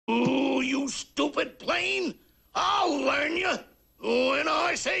you stupid plane. I'll learn you. When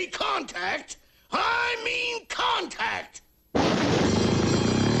I say contact, I mean contact.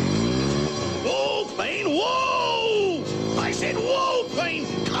 Whoa, plane, whoa! I said whoa, plane.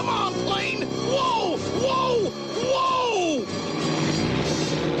 Come on, plane. Whoa, whoa, whoa!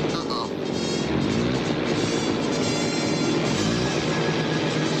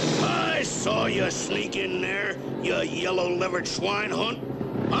 I saw you sneak in there, you yellow-livered swine-hunt.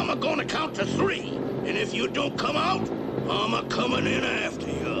 I'm a-gonna count to 3, and if you don't come out, I'm a-coming in after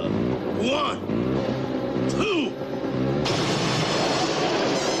you. 1, 2.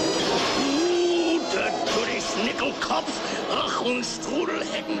 Ooh, der goody Snickelkopf. Ach, und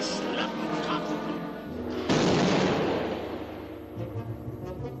Strudelhecken, Schlappenkopf.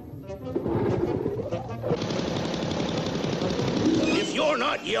 If you're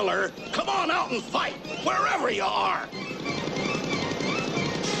not Yeller, come on out and fight, wherever you are.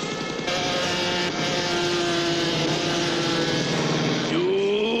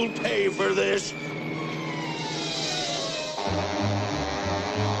 You'll pay for this.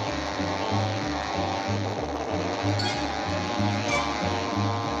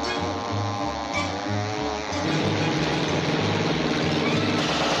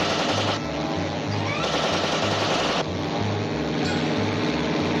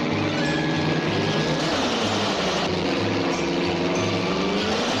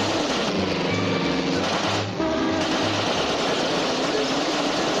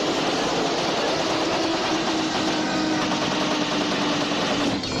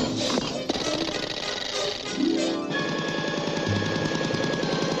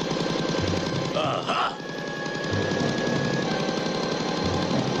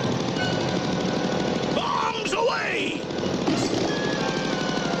 Bombs away!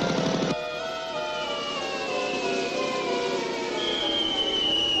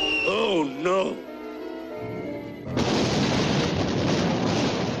 Oh, no.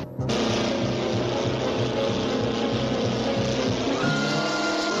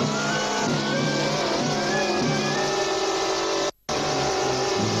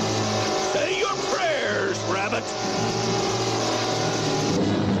 Say your prayers, Rabbit.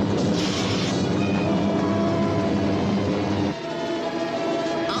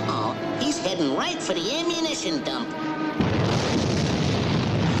 He's heading right for the ammunition dump.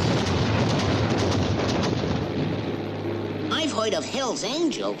 I've heard of Hell's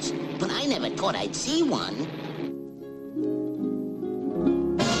Angels, but I never thought I'd see one.